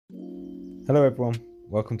Hello everyone,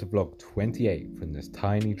 welcome to vlog 28 from this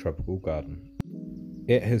tiny tropical garden.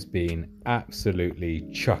 It has been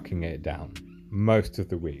absolutely chucking it down most of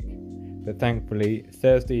the week, but thankfully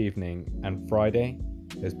Thursday evening and Friday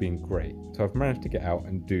has been great, so I've managed to get out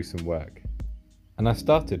and do some work. And I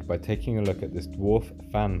started by taking a look at this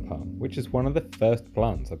dwarf fan palm, which is one of the first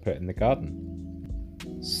plants I put in the garden.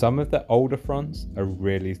 Some of the older fronds are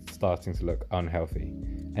really starting to look unhealthy,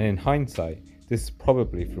 and in hindsight this is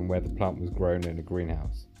probably from where the plant was grown in a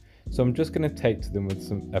greenhouse. So I'm just going to take to them with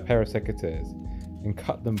a pair of secateurs and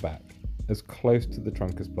cut them back as close to the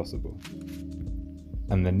trunk as possible.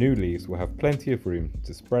 And the new leaves will have plenty of room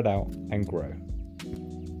to spread out and grow.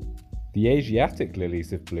 The Asiatic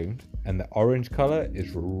lilies have bloomed and the orange colour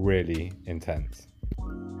is really intense.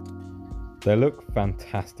 They look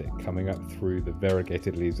fantastic coming up through the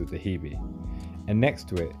variegated leaves of the hebe, and next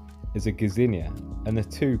to it is a gazania, and the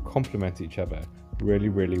two complement each other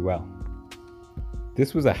really well.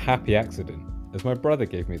 This was a happy accident, as my brother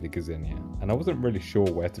gave me the gazania and I wasn't really sure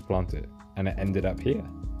where to plant it, and it ended up here.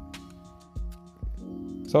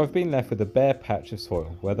 So I've been left with a bare patch of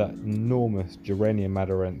soil where that enormous Geranium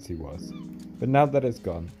madurense was, but now that it's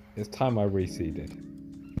gone, it's time I reseeded.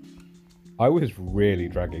 I was really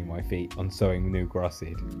dragging my feet on sowing new grass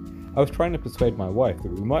seed. I was trying to persuade my wife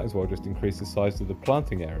that we might as well just increase the size of the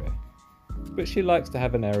planting area, but she likes to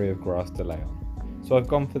have an area of grass to lay on, so I've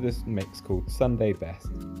gone for this mix called Sunday Best.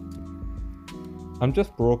 I'm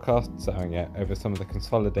just broadcast sowing it over some of the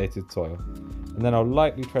consolidated soil, and then I'll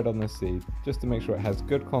lightly tread on the seed just to make sure it has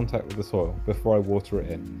good contact with the soil before I water it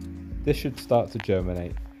in. This should start to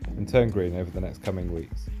germinate and turn green over the next coming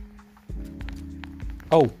weeks.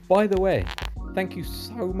 Oh, by the way, thank you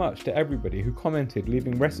so much to everybody who commented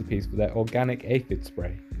leaving recipes for their organic aphid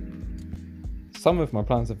spray. Some of my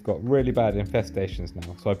plants have got really bad infestations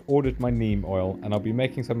now, so I've ordered my neem oil and I'll be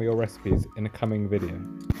making some of your recipes in a coming video.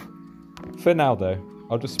 For now though,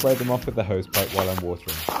 I'll just spray them off with the hose pipe while I'm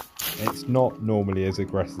watering. It's not normally as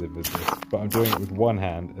aggressive as this, but I'm doing it with one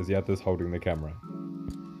hand as the other's holding the camera.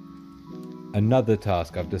 Another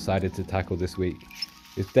task I've decided to tackle this week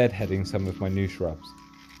is deadheading some of my new shrubs.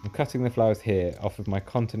 I'm cutting the flowers here off of my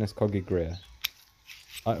Continus cogigrea.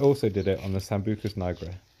 I also did it on the Sambucus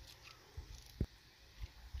nigra.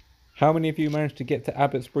 How many of you managed to get to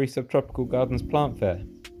Abbotsbury Sub-Tropical Gardens plant fair?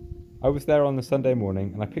 I was there on the Sunday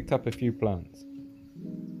morning and I picked up a few plants.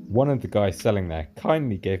 One of the guys selling there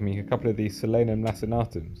kindly gave me a couple of these Solanum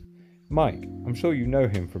lacinatums. Mike, I'm sure you know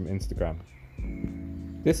him from Instagram.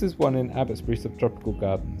 This is one in Abbotsbury Sub-Tropical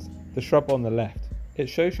Gardens, the shrub on the left. It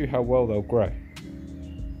shows you how well they'll grow.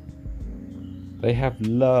 They have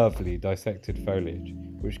lovely dissected foliage,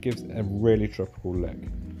 which gives a really tropical look,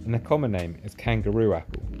 and their common name is kangaroo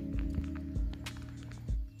apple.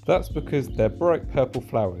 That's because their bright purple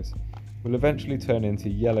flowers will eventually turn into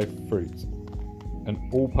yellow fruits, and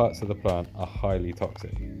all parts of the plant are highly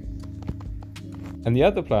toxic. And the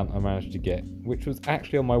other plant I managed to get, which was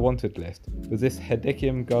actually on my wanted list, was this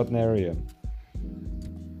Hedychium gardnerium.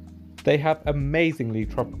 They have amazingly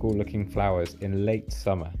tropical looking flowers in late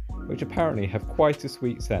summer, which apparently have quite a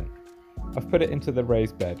sweet scent. I've put it into the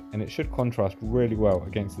raised bed and it should contrast really well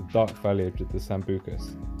against the dark foliage of the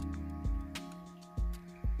Sambucus.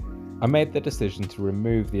 I made the decision to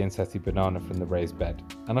remove the Inseti banana from the raised bed,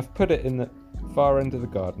 and I've put it in the far end of the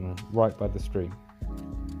garden right by the stream.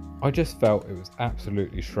 I just felt it was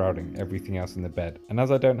absolutely shrouding everything else in the bed, and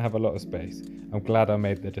as I don't have a lot of space, I'm glad I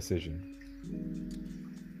made the decision.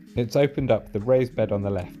 It's opened up the raised bed on the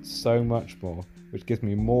left so much more, which gives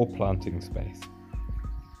me more planting space.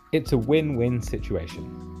 It's a win-win situation.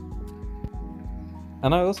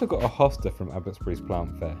 And I also got a Hosta from Abbotsbury's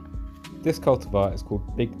plant fair. This cultivar is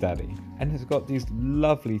called Big Daddy, and it's got these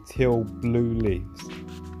lovely teal blue leaves.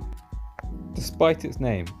 Despite its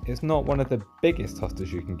name, it's not one of the biggest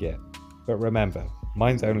hostas you can get, but remember,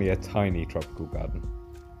 mine's only a tiny tropical garden.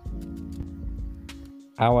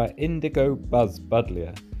 Our Indigo Buzz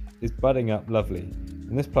Buddleia is budding up lovely,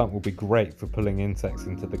 and this plant will be great for pulling insects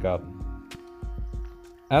into the garden.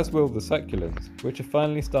 As will the succulents, which are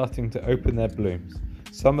finally starting to open their blooms.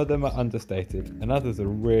 Some of them are understated and others are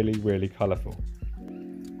really colourful.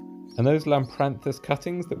 And those Lampranthus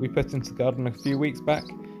cuttings that we put into the garden a few weeks back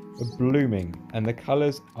are blooming and the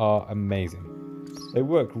colours are amazing. They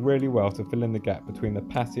work really well to fill in the gap between the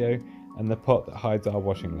patio and the pot that hides our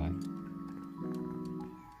washing line.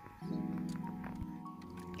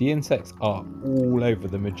 The insects are all over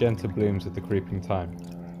the magenta blooms of the creeping thyme.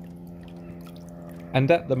 And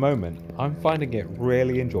at the moment, I'm finding it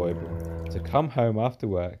really enjoyable to come home after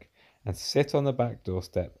work and sit on the back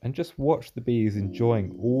doorstep and just watch the bees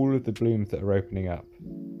enjoying all of the blooms that are opening up.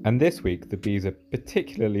 And this week the bees are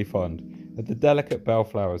particularly fond of the delicate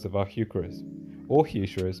bellflowers of our Hucheras, or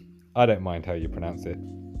Hucheras, I don't mind how you pronounce it.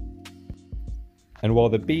 And while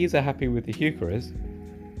the bees are happy with the Hucheras,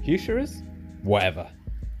 whatever,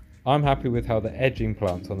 I'm happy with how the edging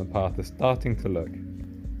plants on the path are starting to look.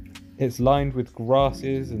 It's lined with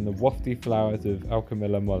grasses and the wafty flowers of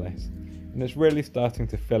Alchemilla mollis, and it's really starting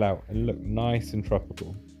to fill out and look nice and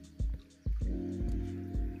tropical.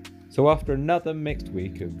 So after another mixed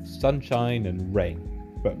week of sunshine and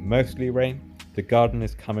rain, but mostly rain, the garden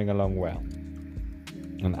is coming along well.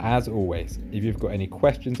 And as always, if you've got any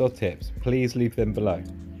questions or tips, please leave them below.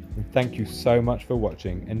 And thank you so much for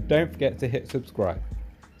watching, and don't forget to hit subscribe.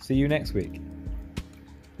 See you next week.